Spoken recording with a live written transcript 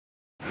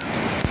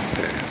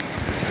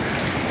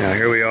Now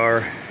here we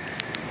are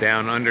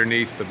down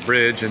underneath the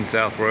bridge in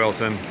South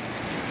Royalton,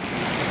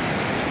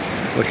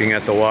 looking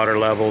at the water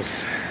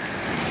levels.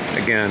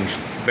 Again,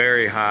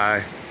 very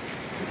high.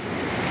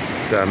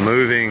 It's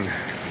moving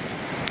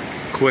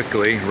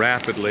quickly,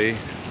 rapidly.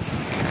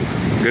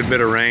 A good bit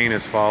of rain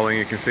is falling.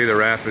 You can see the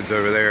rapids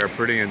over there are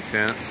pretty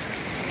intense.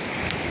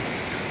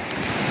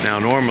 Now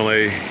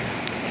normally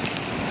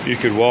you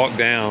could walk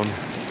down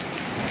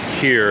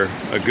here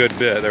a good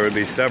bit. There would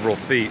be several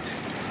feet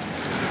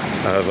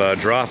of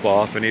drop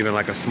off, and even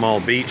like a small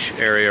beach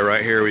area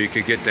right here where you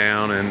could get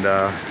down, and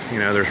you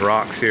know, there's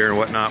rocks here and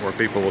whatnot where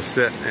people will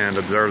sit and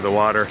observe the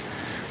water.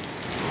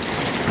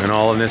 And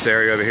all in this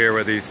area over here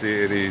where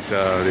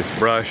this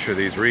brush or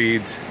these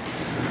reeds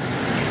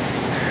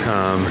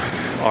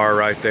are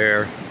right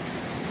there.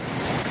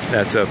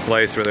 That's a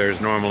place where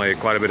there's normally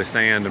quite a bit of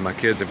sand, and my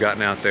kids have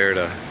gotten out there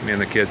me and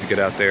the kids get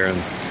out there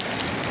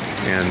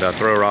and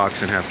throw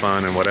rocks and have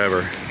fun and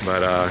whatever,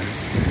 but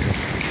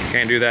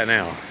can't do that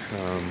now.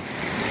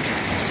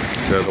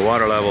 So the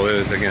water level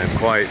is, again,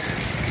 quite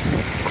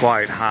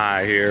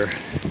high here,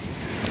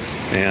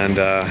 and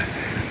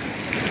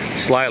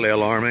slightly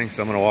alarming.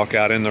 So I'm going to walk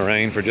out in the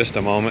rain for just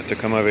a moment to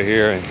come over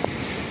here and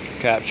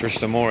capture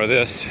some more of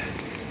this.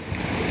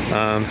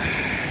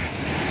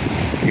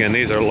 Again,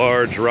 these are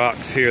large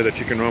rocks here that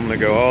you can normally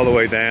go all the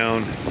way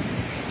down.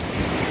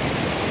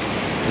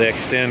 They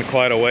extend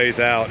quite a ways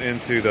out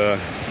into the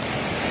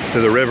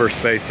river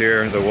space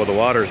here. The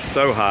water is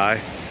so high,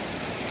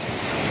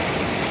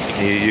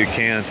 you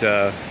can't,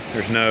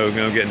 there's no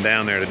getting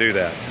down there to do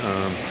that.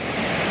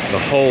 The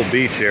whole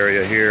beach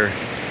area here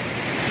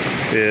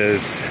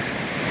is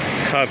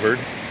covered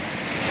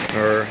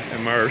or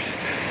immersed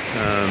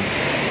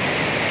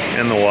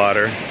in the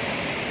water.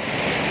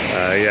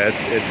 Yeah,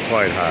 it's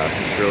quite high.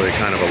 It's really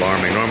kind of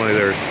alarming. Normally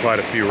there's quite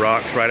a few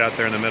rocks right out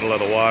there in the middle of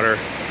the water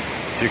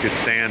that you could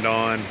stand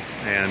on,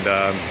 and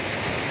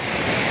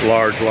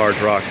large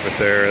rocks, but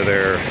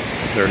they're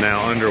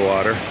now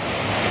underwater.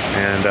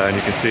 And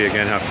you can see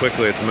again how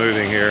quickly it's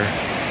moving here.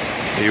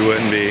 You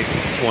wouldn't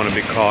want to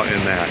be caught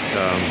in that.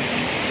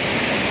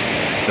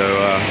 So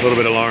a little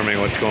bit alarming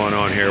what's going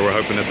on here. We're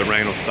hoping that the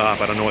rain will stop.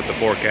 I don't know what the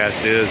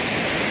forecast is,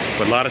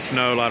 but a lot of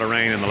snow, a lot of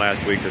rain in the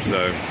last week or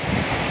so.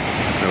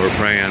 And we're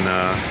praying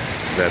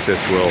that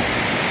this will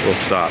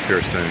stop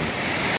here soon.